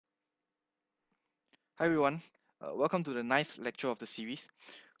Hi everyone, welcome to the ninth lecture of the series.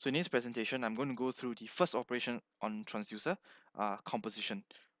 So in this presentation, I'm going to go through the first operation on transducer, composition.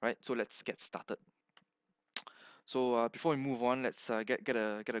 Right, so let's get started. So before we move on, let's get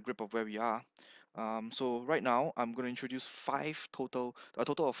a grip of where we are. So right now, I'm going to introduce a total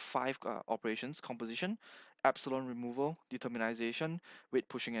of five operations: composition, epsilon removal, determinization, weight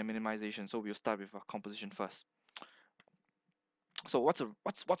pushing, and minimization. So we'll start with composition first. So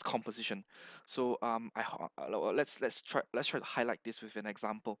what's composition? So let's try to highlight this with an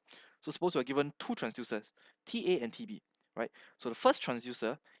example. So suppose we're given two transducers, TA and TB, right? So the first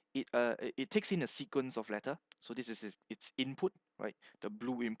transducer, it takes in a sequence of letter. So this is its input, right? The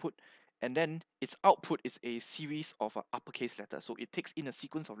blue input, and then its output is a series of uppercase letters. So it takes in a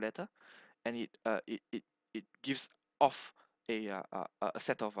sequence of letter, and it gives off a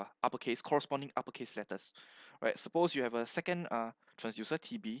set of corresponding uppercase letters, right? Suppose you have a second transducer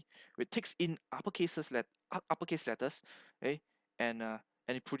TB, which takes in uppercase letters, okay, and uh,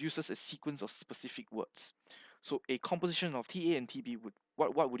 and it produces a sequence of specific words. So a composition of TA and TB would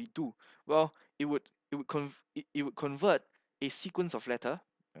what would it do? Well, it would convert a sequence of letter,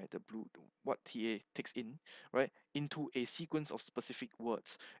 right, the blue, what TA takes in, right, into a sequence of specific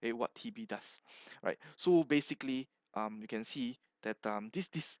words, what TB does, right? So basically, you can see that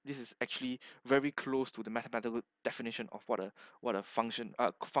this is actually very close to the mathematical definition of what a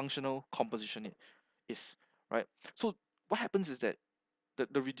functional composition is, right? So what happens is that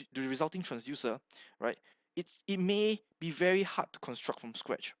the resulting transducer, right? It may be very hard to construct from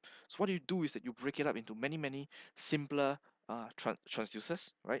scratch. So what you do is that you break it up into many simpler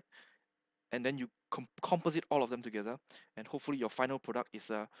transducers, right? And then you composite all of them together, and hopefully your final product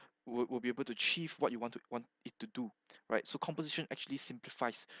will be able to achieve what you want it to do, right? So composition actually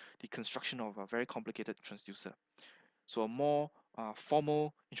simplifies the construction of a very complicated transducer. So a more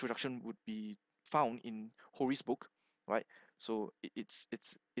formal introduction would be found in Hori's book, right? So it's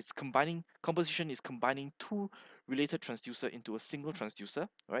combining composition is combining two related transducer into a single transducer,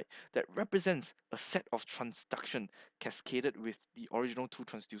 right? That represents a set of transduction cascaded with the original two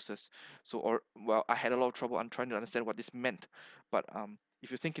transducers. So I had a lot of trouble. I'm trying to understand what this meant, but if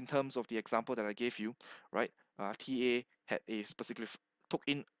you think in terms of the example that I gave you, right? TA had a specifically took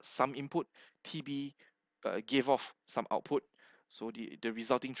in some input, TB gave off some output. So the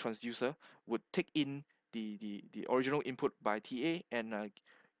resulting transducer would take in the original input by TA and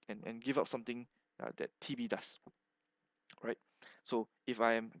give up something that TB does, right? So if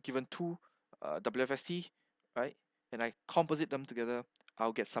I am given two WFST, right, and I composite them together,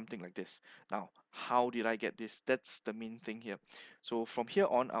 I'll get something like this. Now, how did I get this? That's the main thing here. So from here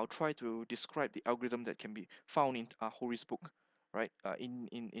on, I'll try to describe the algorithm that can be found in Hori's book, right,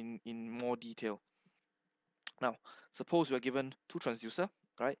 in more detail. Now, suppose we are given two transducer,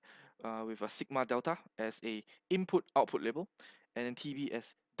 right, with a sigma delta as a input output label, and then TB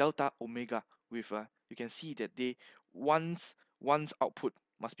as delta omega with you can see that they one's output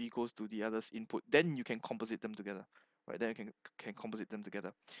must be equals to the other's input. Then you can composite them together, right? Then you can composite them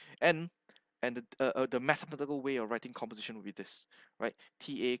together, and the mathematical way of writing composition would be this, right?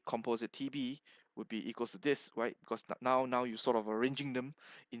 TA composite TB would be equals to this, right? Because now you sort of arranging them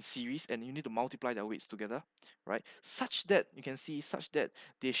in series, and you need to multiply their weights together, right? Such that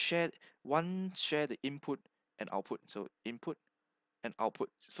they share the input and output. So input and output.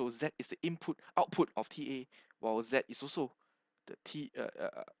 So Z is the input output of TA, while Z is also the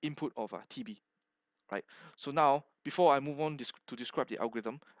input of TB, right? So now, before I move on to describe the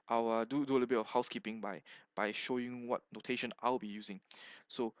algorithm, I'll do a little bit of housekeeping by showing what notation I'll be using.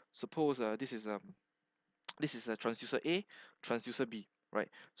 So suppose this is a transducer A, transducer B, right?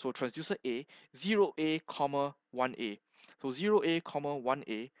 So transducer A, 0A, comma 1A. So 0A, comma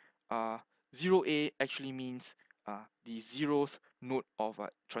 1A, 0A actually means the zeroth node of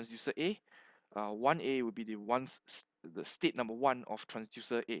transducer A. 1A would be the state number 1 of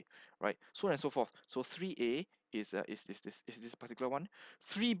transducer A, right? So on and so forth. So 3A is this particular one.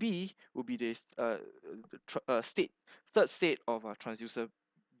 3B will be the third state of transducer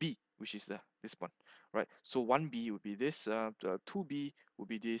B, which is this one, right? So 1B would be this, 2B would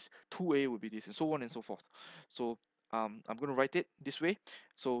be this, 2A would be this, and so on and so forth. So I'm going to write it this way.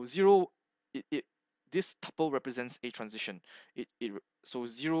 So 0, this tuple represents a transition. So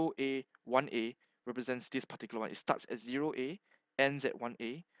 0A, 1A represents this particular one. It starts at 0A, ends at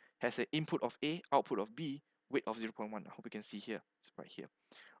 1A, has an input of A, output of B, weight of 0.1. I hope you can see here. It's right here,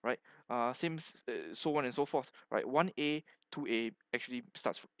 right? So on and so forth, right? 1A, 2A actually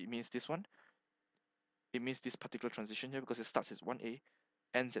it means this one. It means this particular transition here because it starts as 1A,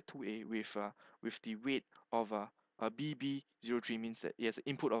 ends at 2A with the weight of BB03 means that it has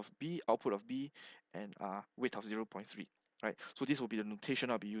input of B, output of B, and weight of 0.3, right? So this will be the notation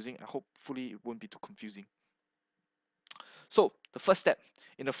I'll be using. I hopefully it won't be too confusing. So the first step,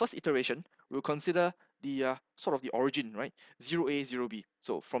 in the first iteration, we'll consider the sort of the origin, right? 0A, 0B.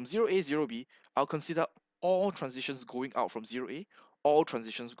 So from 0A, 0B, I'll consider all transitions going out from 0A, all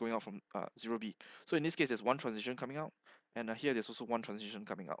transitions going out from 0B. So in this case, there's one transition coming out, and here there's also one transition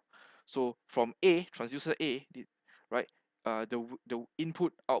coming out. So from A, transducer A, right? The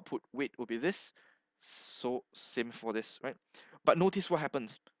input output weight will be this. So same for this, right? But notice what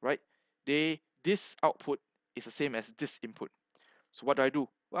happens, right? This output is the same as this input. So what do?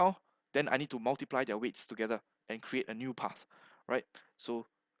 Well, then I need to multiply their weights together and create a new path, right? So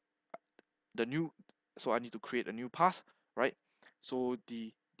the new, so I need to create a new path, right? So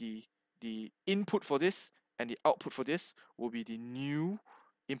the input for this and the output for this will be the new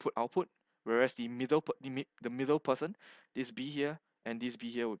input output, whereas the middle person, this B here and this B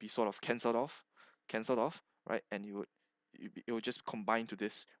here would be sort of cancelled off, right? And it would just combine to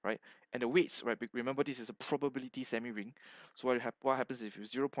this, right? And the weights, right? Remember, this is a probability semi-ring. So what happens if you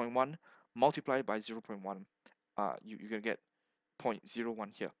 0.1 multiply by 0.1, you're gonna get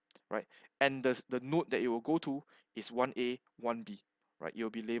 0.01 here, right? And the node that it will go to is 1A, 1B, right? It will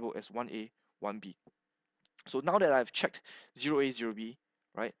be labeled as 1A, 1B. So now that I've checked 0A, 0B,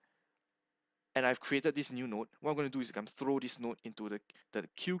 right? And I've created this new node, what I'm going to do is I'm going to throw this node into the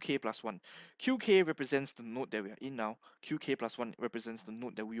QK plus 1. QK represents the node that we are in now. QK plus 1 represents the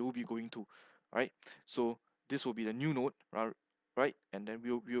node that we will be going to, right? So this will be the new node, right? And then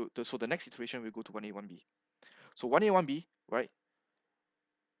so the next iteration we'll go to 1A, 1B. So 1A, 1B, right?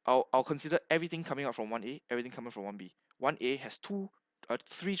 I'll consider everything coming out from 1A, everything coming from 1B. 1A has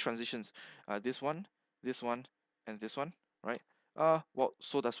three transitions. This one, and this one, right? Well,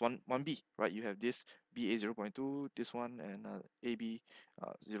 so does 1B, right? You have this BA 0.2, this one, and AB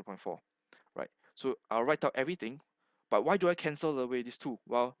 0.4, right? So I'll write out everything. But why do I cancel away these two?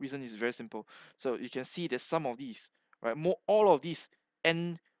 Well, reason is very simple. So you can see that some of these, right? All of these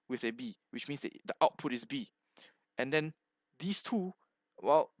end with a B, which means that the output is B. And then these two,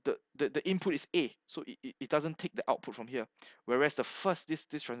 well, the input is A, so it doesn't take the output from here. Whereas the first, this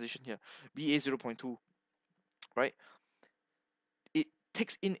transition here, BA 0.2, right, it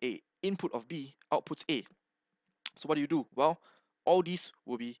takes in a input of B, outputs A. So what do? Well, all these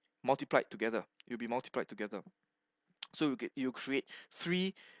will be multiplied together. It will be multiplied together. So you create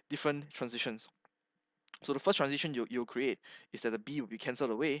three different transitions. So the first transition you'll create is that the B will be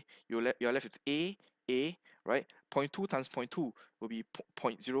cancelled away. You're left with A, right? 0.2 times 0.2 will be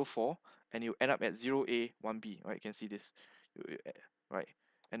 0.04, and you end up at 0A, 1B, right? You can see this, right?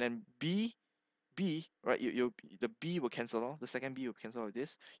 And then B, right? The B will cancel off. The second B will cancel out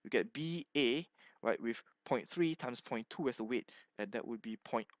this. You get BA, right, with 0.3 times 0.2 as the weight, and that would be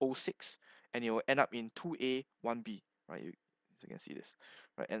 0.06, and you will end up in 2A, 1B, right? You can see this,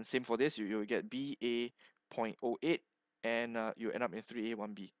 right? And same for this, you'll get BA 0.08, and you end up in 3A,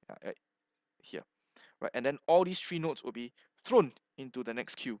 1B here, right? And then all these three nodes will be thrown into the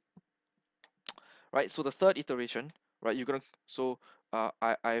next queue, right? So the third iteration, right?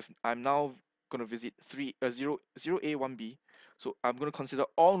 I'm now gonna visit 0A, 1B. So I'm gonna consider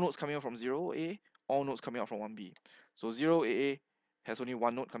all nodes coming out from 0A, all nodes coming out from 1B. So 0A has only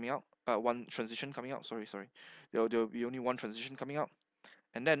one node coming out, one transition coming out. Sorry. There'll be only one transition coming out,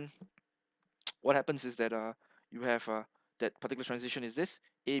 and then what happens is that you have that particular transition is this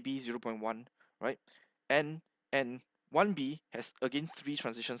AB 0.1, right? And 1B has again three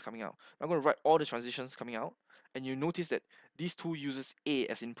transitions coming out. I'm going to write all the transitions coming out, and you notice that these two uses A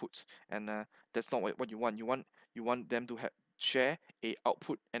as inputs, and that's not what you want. You want them to share a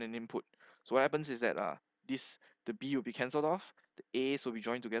output and an input. So what happens is that the B will be cancelled off, the A's will be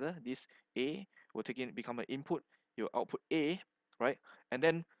joined together. This A will become an input, your output A, right? And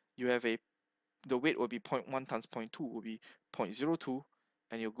then you have the weight will be 0.1 times 0.2 will be 0.02,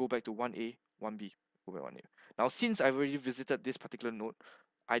 and you'll go back to 1A, 1B, go back 1A. Now, since I've already visited this particular node,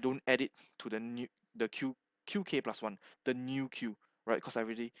 I don't add it to the QK plus 1, the new Q, right? Because I've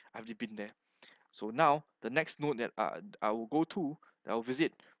already been there. So now the next node that I will go to, that I'll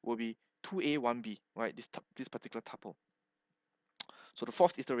visit, will be 2A, 1B, right? This particular tuple. So the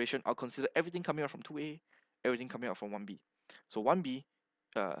fourth iteration, I'll consider everything coming out from 2A, everything coming out from 1B. So 1B,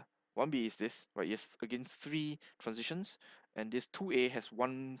 1B is this, right? Yes, against three transitions, and this 2A has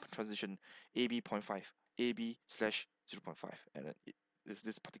one transition, AB 0.5, AB slash 0.5, and it is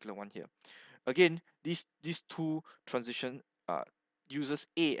this particular one here. Again, these two transition uses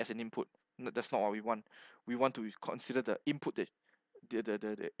A as an input. That's not what we want. We want to consider the input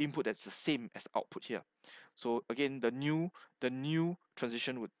the input that's the same as the output here. So again, the new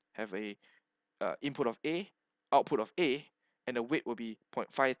transition would have a input of A, output of A, and the weight will be zero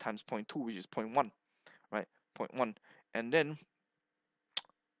point 0.5 times 0.2, which is 0.1, right? 0.1. And then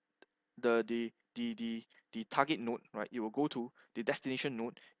the target node, right? You will go to the destination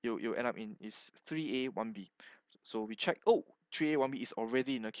node. You'll end up in is 3A 1B. So we check. Oh, 3A 1B is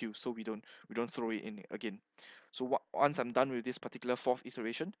already in a queue, so we don't throw it in again. So once I'm done with this particular fourth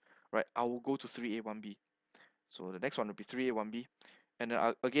iteration, right, I will go to 3A 1B. So the next one will be 3A 1B, and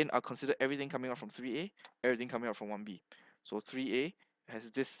then I'll consider everything coming out from 3A, everything coming out from 1B. So 3A has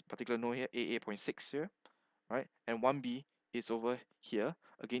this particular node here, AA 0.6 here, right? And 1B is over here.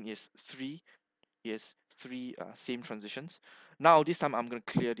 Again, is three same transitions. Now this time I'm going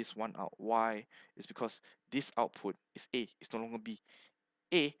to clear this one out. Why? It's because this output is A, it's no longer B.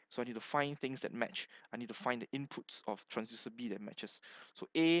 A, so I need to find things that match. I need to find the inputs of transducer B that matches. So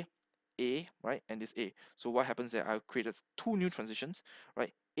A, right, and this A. So what happens there? I've created two new transitions,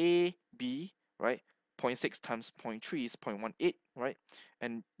 right? A, B, right? 0.6 times 0.3 is 0.18, right?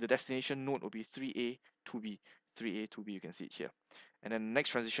 And the destination node will be 3A, 2B. 3A, 2B, you can see it here. And then the next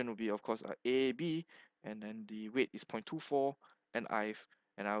transition will be, of course, A, B, and then the weight is 0.24, and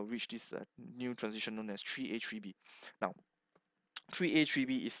I'll reach this new transition known as 3A, 3B. Now, 3A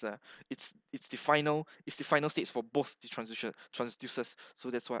 3B is it's the final states for both the transducers, so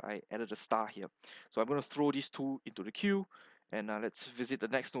that's why I added a star here. So I'm going to throw these two into the queue, and let's visit the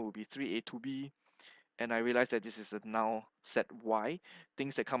next node will be 3A 2B, and I realize that this is a now set Y.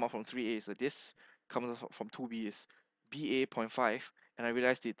 Things that come out from 3A is this, comes out from 2B is BA 0.5, and I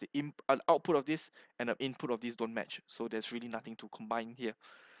realized that the output of this and the input of this don't match, so there's really nothing to combine here.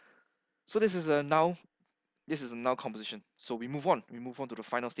 So this is a null composition. So we move on. We move on to the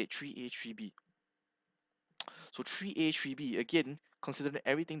final state, 3A, 3B. So 3A, 3B, again, considering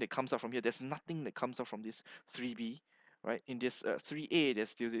everything that comes out from here, there's nothing that comes out from this 3B, right? In this 3A, there's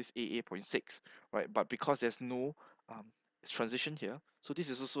still this AA 0.6, right? But because there's no transition here, so this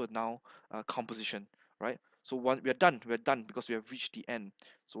is also a null composition, right? So we're done because we have reached the end.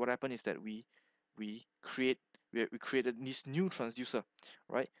 So what happened is that we create we created this new transducer,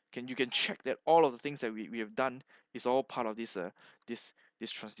 right? You can check that all of the things that we have done is all part of this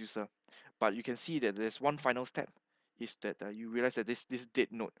transducer. But you can see that there's one final step, is that you realize that this dead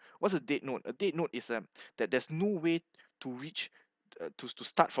node. What's a dead node? A dead node is that there's no way to reach to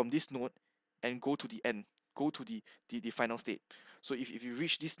start from this node and go to the end, go to the final state. So if you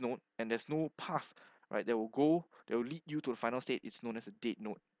reach this node and there's no path, right, that will lead you to the final state, it's known as a dead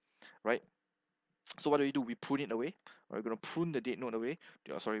node, right? So what do? We prune it away. We're going to prune the dead node away.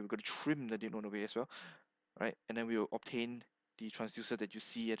 Sorry, we're going to trim the dead node away as well, right? And then we will obtain the transducer that you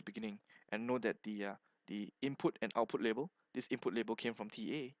see at the beginning. And note that the input and output label, this input label came from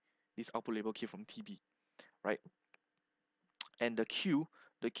TA, this output label came from TB, right? And the Q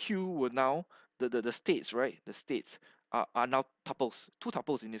will now the states, right? The states are now tuples, two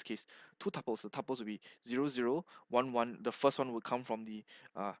tuples in this case, two tuples. The tuples will be 0, 0, 1, 1. The first one will come from the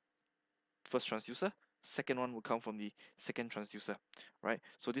first transducer, second one will come from the second transducer, right?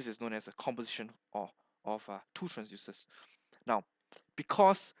 So this is known as a composition of two transducers. Now,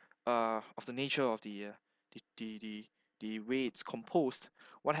 because of the nature of the way it's composed,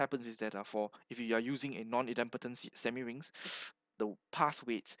 what happens is that for if you are using a non-idempotent semi-rings, the path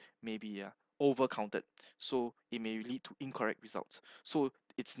weights may be over-counted, so it may lead to incorrect results. So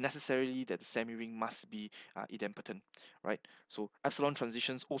it's necessarily that the semi-ring must be idempotent, right? So epsilon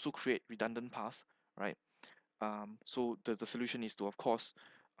transitions also create redundant paths, right? So the solution is to, of course,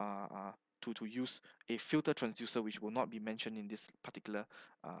 to use a filter transducer, which will not be mentioned in this particular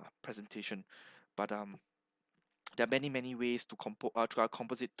presentation. But there are many ways to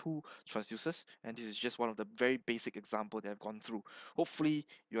composite two transducers, and this is just one of the very basic example that I've gone through. Hopefully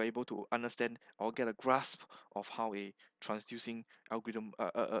you're able to understand or get a grasp of how a transducing algorithm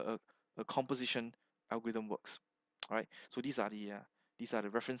a composition algorithm works. All right, so these are the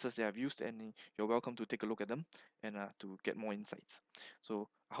references that I've used, and you're welcome to take a look at them and to get more insights. So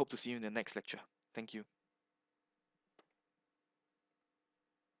I hope to see you in the next lecture. Thank you.